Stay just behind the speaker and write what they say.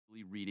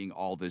reading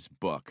all this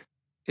book.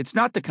 It's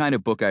not the kind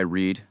of book I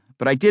read,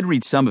 but I did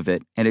read some of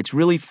it, and it's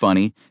really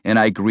funny, and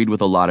I agreed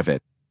with a lot of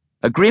it.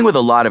 Agreeing with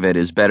a lot of it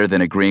is better than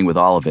agreeing with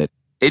all of it.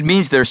 It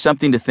means there's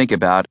something to think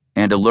about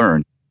and to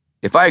learn.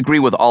 If I agree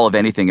with all of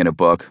anything in a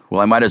book, well,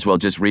 I might as well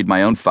just read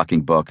my own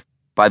fucking book.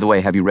 By the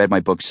way, have you read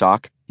my book,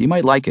 Sock? You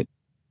might like it.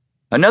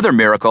 Another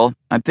miracle,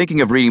 I'm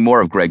thinking of reading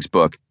more of Greg's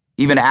book,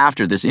 even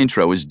after this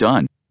intro is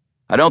done.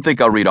 I don't think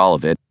I'll read all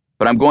of it,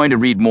 but I'm going to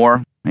read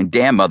more, and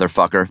damn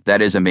motherfucker,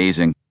 that is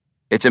amazing.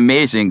 It's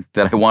amazing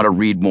that I want to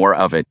read more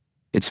of it.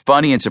 It's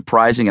funny and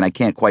surprising, and I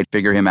can't quite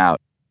figure him out.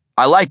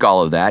 I like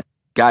all of that.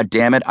 God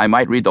damn it, I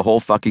might read the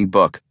whole fucking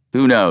book.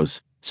 Who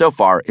knows? So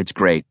far, it's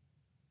great.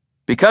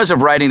 Because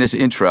of writing this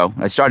intro,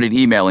 I started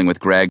emailing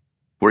with Greg.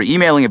 We're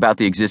emailing about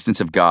the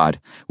existence of God.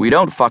 We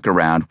don't fuck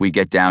around, we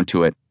get down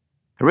to it.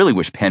 I really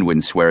wish Penn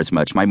wouldn't swear as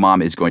much. My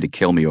mom is going to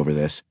kill me over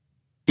this.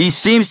 He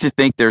seems to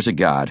think there's a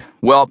God.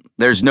 Well,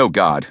 there's no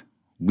God.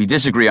 We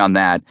disagree on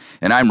that,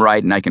 and I'm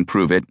right and I can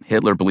prove it.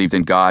 Hitler believed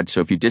in God,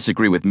 so if you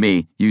disagree with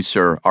me, you,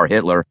 sir, are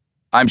Hitler.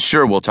 I'm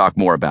sure we'll talk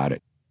more about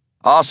it.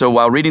 Also,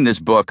 while reading this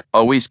book,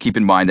 always keep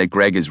in mind that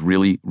Greg is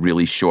really,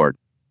 really short.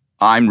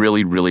 I'm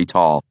really, really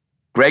tall.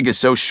 Greg is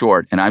so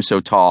short and I'm so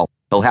tall,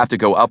 he'll have to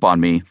go up on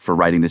me for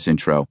writing this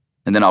intro,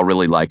 and then I'll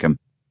really like him.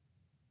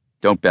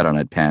 Don't bet on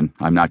it, Penn.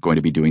 I'm not going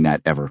to be doing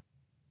that ever.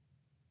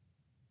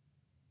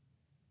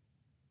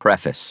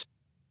 Preface.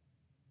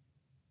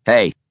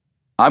 Hey,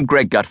 I'm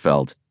Greg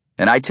Gutfeld,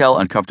 and I tell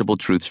uncomfortable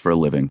truths for a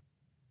living.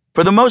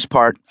 For the most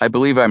part, I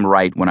believe I'm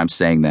right when I'm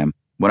saying them.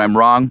 When I'm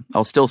wrong,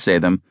 I'll still say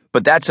them,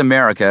 but that's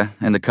America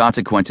and the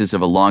consequences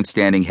of a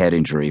long-standing head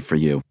injury for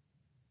you.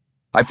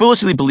 I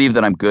foolishly believe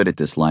that I'm good at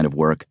this line of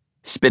work,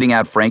 spitting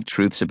out frank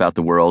truths about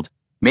the world,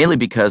 mainly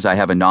because I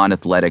have a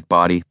non-athletic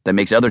body that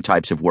makes other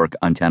types of work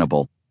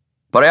untenable.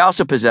 But I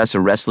also possess a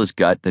restless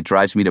gut that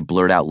drives me to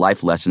blurt out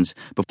life lessons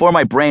before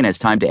my brain has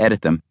time to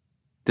edit them.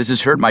 This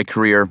has hurt my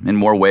career in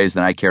more ways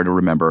than I care to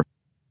remember,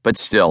 but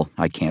still,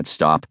 I can't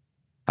stop.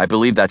 I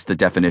believe that's the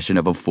definition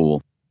of a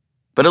fool.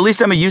 But at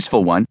least I'm a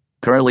useful one.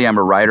 Currently, I'm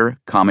a writer,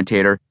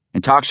 commentator,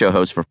 and talk show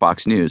host for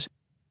Fox News.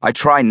 I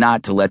try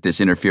not to let this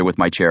interfere with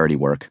my charity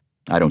work.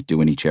 I don't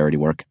do any charity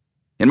work.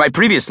 In my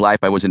previous life,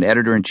 I was an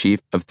editor-in-chief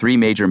of 3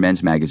 major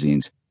men's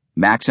magazines,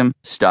 Maxim,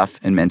 Stuff,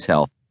 and Men's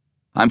Health.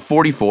 I'm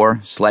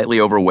 44,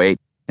 slightly overweight,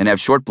 and have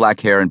short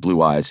black hair and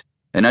blue eyes,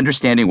 an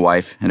understanding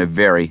wife, and a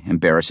very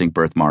embarrassing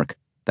birthmark.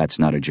 That's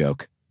not a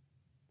joke.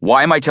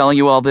 Why am I telling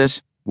you all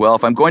this? Well,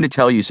 if I'm going to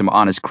tell you some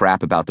honest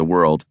crap about the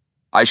world,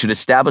 I should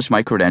establish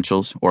my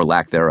credentials or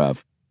lack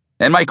thereof.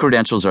 And my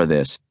credentials are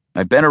this.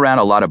 I've been around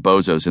a lot of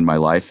bozos in my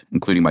life,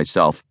 including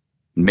myself,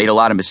 and made a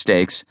lot of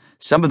mistakes,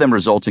 some of them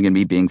resulting in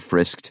me being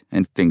frisked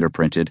and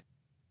fingerprinted.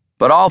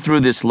 But all through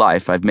this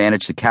life, I've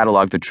managed to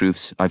catalog the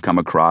truths I've come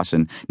across,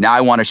 and now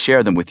I want to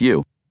share them with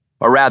you.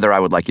 Or rather,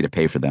 I would like you to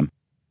pay for them.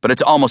 But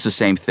it's almost the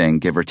same thing,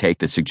 give or take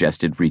the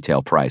suggested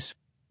retail price.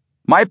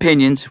 My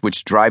opinions,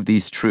 which drive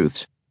these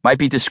truths, might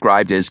be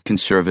described as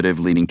conservative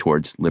leaning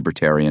towards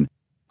libertarian.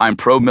 I'm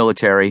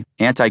pro-military,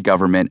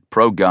 anti-government,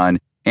 pro-gun,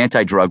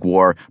 anti-drug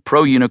war,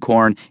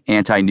 pro-unicorn,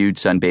 anti-nude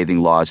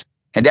sunbathing laws.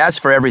 And as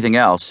for everything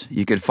else,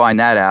 you could find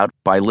that out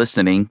by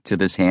listening to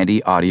this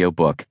handy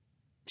audiobook.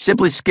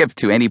 Simply skip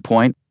to any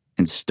point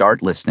and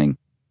start listening.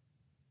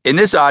 In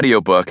this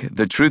audiobook,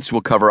 the truths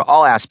will cover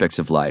all aspects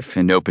of life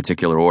in no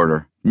particular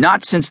order.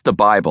 Not since the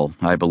Bible,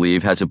 I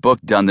believe, has a book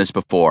done this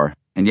before.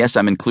 And yes,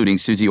 I'm including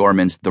Susie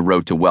Orman's The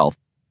Road to Wealth,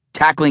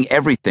 tackling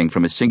everything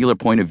from a singular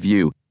point of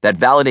view that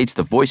validates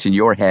the voice in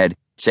your head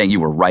saying you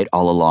were right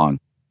all along.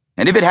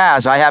 And if it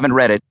has, I haven't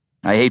read it.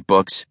 I hate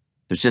books.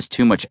 There's just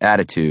too much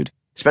attitude,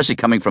 especially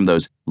coming from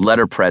those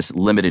letterpress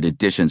limited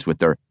editions with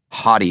their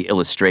haughty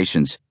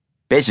illustrations.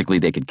 Basically,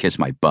 they could kiss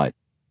my butt.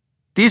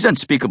 These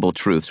unspeakable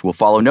truths will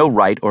follow no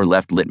right or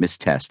left litmus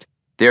test.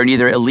 They are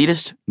neither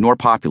elitist nor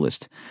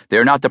populist. They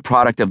are not the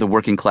product of the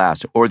working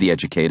class or the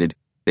educated.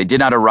 They did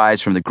not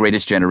arise from the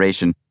greatest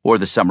generation or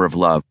the summer of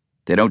love.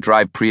 They don't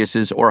drive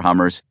Priuses or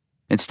Hummers.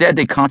 Instead,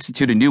 they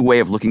constitute a new way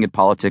of looking at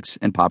politics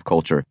and pop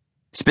culture.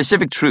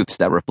 Specific truths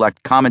that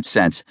reflect common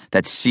sense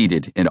that's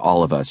seated in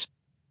all of us.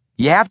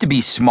 You have to be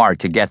smart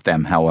to get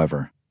them,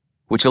 however,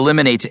 which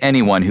eliminates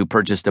anyone who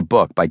purchased a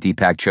book by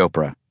Deepak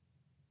Chopra.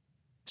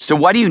 So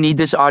why do you need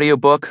this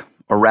audiobook?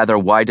 Or rather,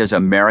 why does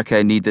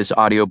America need this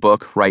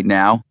audiobook right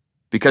now?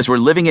 Because we're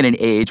living in an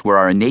age where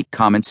our innate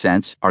common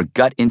sense, our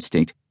gut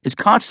instinct, is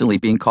constantly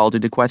being called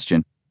into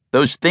question.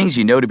 Those things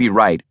you know to be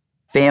right,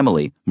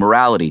 family,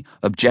 morality,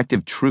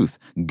 objective truth,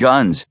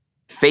 guns,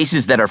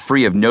 faces that are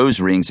free of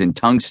nose rings and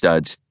tongue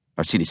studs,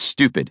 are seen as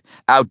stupid,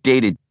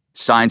 outdated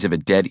signs of a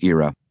dead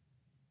era.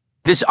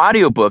 This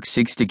audiobook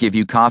seeks to give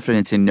you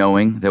confidence in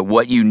knowing that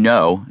what you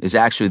know is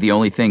actually the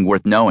only thing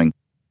worth knowing.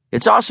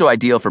 It's also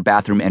ideal for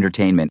bathroom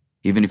entertainment,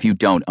 even if you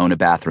don't own a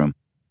bathroom.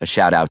 A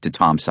shout out to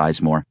Tom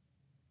Sizemore.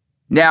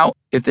 Now,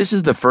 if this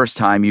is the first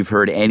time you've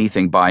heard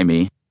anything by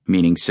me,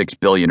 meaning 6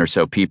 billion or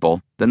so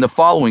people, then the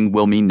following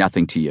will mean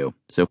nothing to you.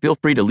 So feel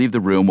free to leave the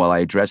room while I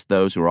address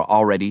those who are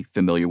already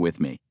familiar with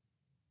me.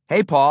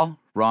 Hey, Paul,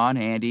 Ron,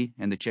 Andy,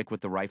 and the chick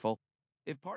with the rifle. If part